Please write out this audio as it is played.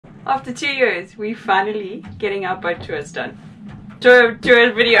After 2 years, we're finally getting our boat tours done. Tour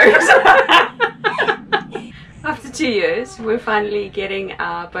videos. After 2 years, we're finally getting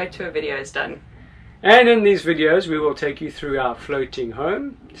our boat tour videos done. And in these videos, we will take you through our floating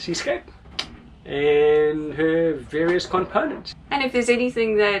home, SeaScape, and her various components. And if there's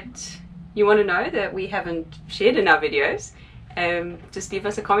anything that you want to know that we haven't shared in our videos, just leave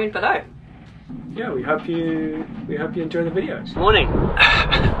us a comment below. Yeah, we hope you enjoy the videos. Morning.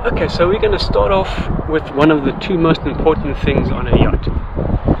 Okay, so we're going to start off with one of the two most important things on a yacht.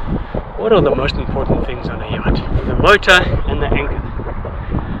 What are the most important things on a yacht? The motor and the anchor.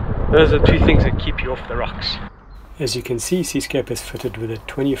 Those are the two things that keep you off the rocks. As you can see, SeaScape is fitted with a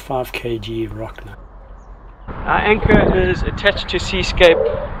 25 kg Rocna. Our anchor is attached to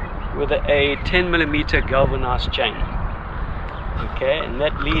SeaScape with a 10mm galvanized chain. Okay, and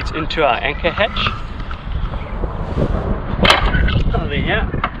that leads into our anchor hatch. Over here.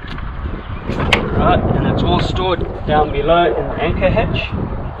 Right, and it's all stored down below in the anchor hatch.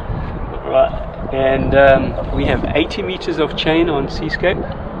 Right, and we have 80 meters of chain on SeaScape,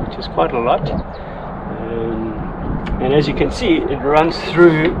 which is quite a lot. And as you can see, it runs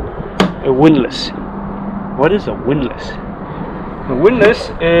through a windlass. What is a windlass? A windlass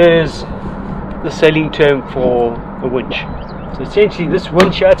is the sailing term for a winch. So essentially this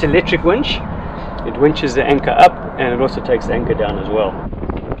winch here, it's an electric winch. It winches the anchor up and it also takes the anchor down as well.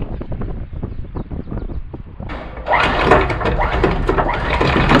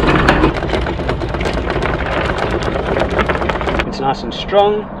 It's nice and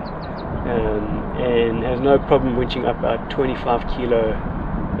strong and has no problem winching up our 25 kilo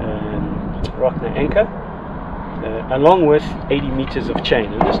Rocna Anchor along with 80 meters of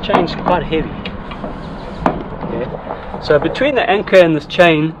chain, and this chain is quite heavy. Okay. So between the anchor and this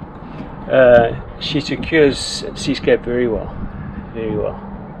chain she secures SeaScape very well, very well.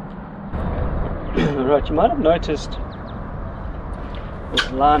 Right, you might have noticed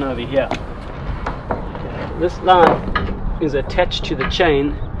this line over here. This line is attached to the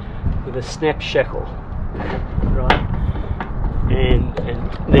chain with a snap shackle, right, and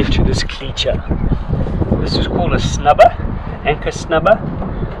then to this cleature. This is called a snubber, anchor snubber,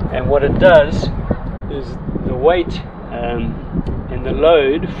 and what it does is the weight and the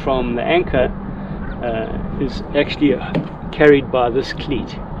load from the anchor is actually carried by this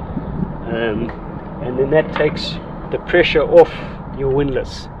cleat, and then that takes the pressure off your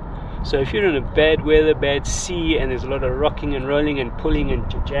windlass. So if you're in a bad weather, bad sea, and there's a lot of rocking and rolling and pulling and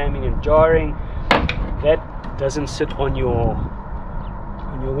jamming and jarring, that doesn't sit on your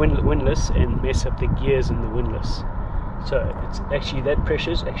windlass and mess up the gears in the windlass. So it's actually, that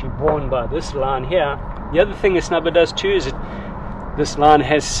pressure is actually borne by this line here. The other thing a snubber does too is this line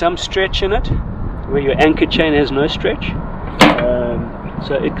has some stretch in it, where your anchor chain has no stretch.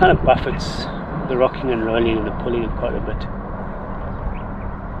 So it kind of buffets the rocking and rolling and the pulling quite a bit.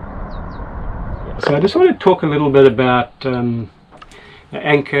 So I just want to talk a little bit about the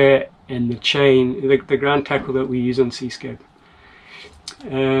anchor and the chain, the ground tackle that we use on SeaScape.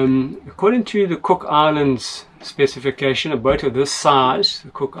 According to the Cook Islands specification, a boat of this size, the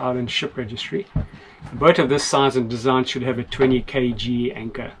Cook Islands Ship Registry, a boat of this size and design should have a 20 kg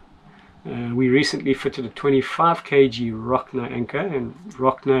anchor. We recently fitted a 25 kg Rocna anchor, and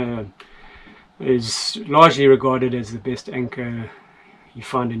Rocna is largely regarded as the best anchor you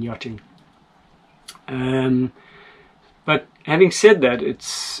find in yachting. But having said that,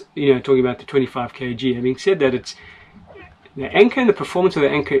 it's, talking about the 25 kg, having said that, it's the anchor and the performance of the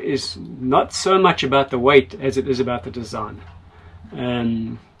anchor is not so much about the weight as it is about the design.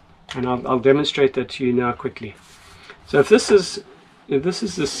 And I'll demonstrate that to you now quickly. So if this is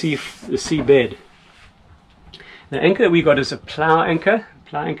the sea bed, the anchor that we got is a plow anchor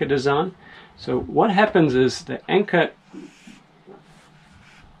design. So what happens is the anchor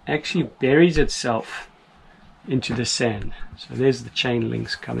actually buries itself into the sand. So there's the chain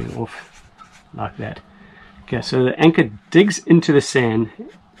links coming off like that. Okay, so the anchor digs into the sand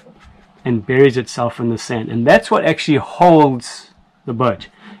and buries itself in the sand, and that's what actually holds the boat.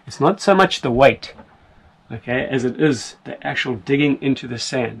 It's not so much the weight, okay, as it is the actual digging into the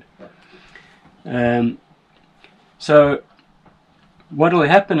sand. So what will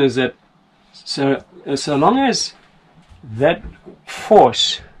happen is that so long as that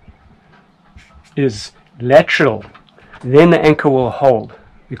force is lateral, then the anchor will hold,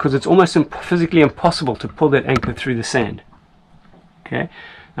 because it's almost physically impossible to pull that anchor through the sand. Okay.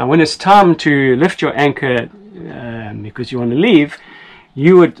 Now when it's time to lift your anchor because you want to leave,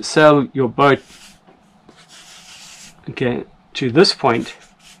 you would sail your boat, okay, to this point,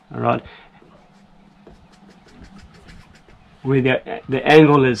 all right, where the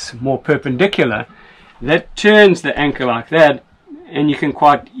angle is more perpendicular, that turns the anchor like that, and you can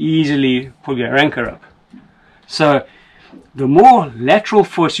quite easily pull your anchor up. So the more lateral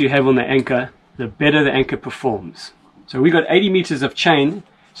force you have on the anchor, the better the anchor performs. So we got 80 meters of chain.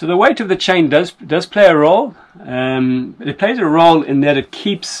 So the weight of the chain does play a role. It plays a role in that it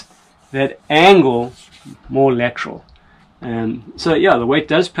keeps that angle more lateral. So yeah, the weight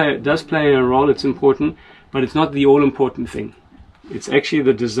does play a role. It's important, but it's not the all-important thing. It's actually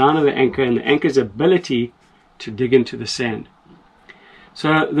the design of the anchor and the anchor's ability to dig into the sand.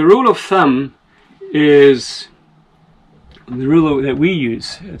 So the rule of thumb is the rule that we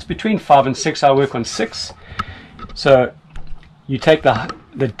use. It's between 5 and 6. I work on 6. So you take the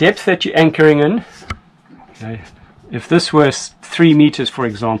depth that you're anchoring in. Okay. If this was 3 meters, for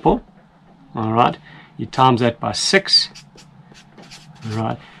example, all right, you times that by 6. All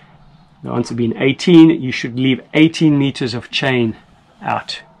right. The answer being 18, you should leave 18 meters of chain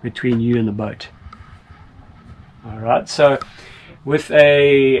out between you and the boat. Alright, so with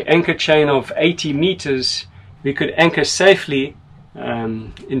a anchor chain of 80 meters, we could anchor safely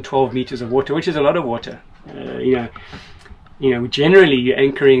in 12 meters of water, which is a lot of water. You know, generally you're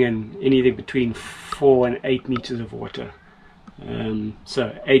anchoring in anything between 4 and 8 meters of water.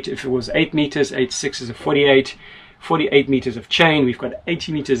 So 8, if it was 8 meters, 8 6 is a 48 meters of chain. We've got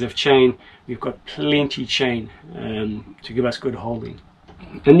 80 meters of chain. We've got plenty chain to give us good holding.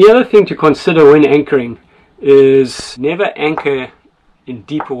 And the other thing to consider when anchoring is never anchor in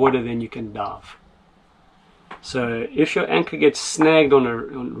deeper water than you can dive. So if your anchor gets snagged on a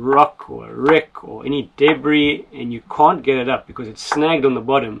rock or a wreck or any debris and you can't get it up because it's snagged on the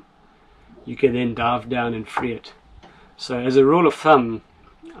bottom, you can then dive down and free it. So as a rule of thumb,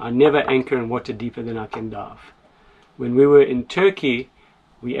 I never anchor in water deeper than I can dive. When we were in Turkey,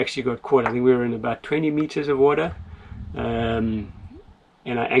 we actually got caught. I think we were in about 20 meters of water, and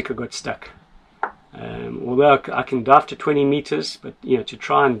our anchor got stuck. Although I can dive to 20 meters, but you know, to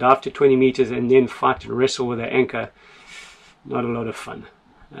try and dive to 20 meters and then fight and wrestle with the anchor, not a lot of fun.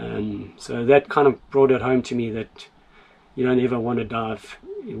 So that kind of brought it home to me that you don't ever want to dive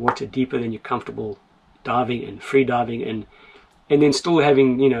in water deeper than you're comfortable diving in, free diving in. And then still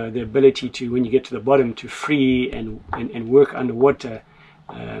having, you know, the ability to, when you get to the bottom, to free and work underwater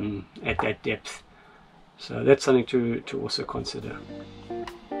at that depth. So that's something to also consider.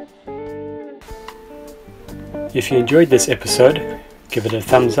 If you enjoyed this episode, give it a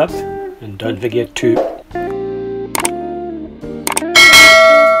thumbs up and don't forget to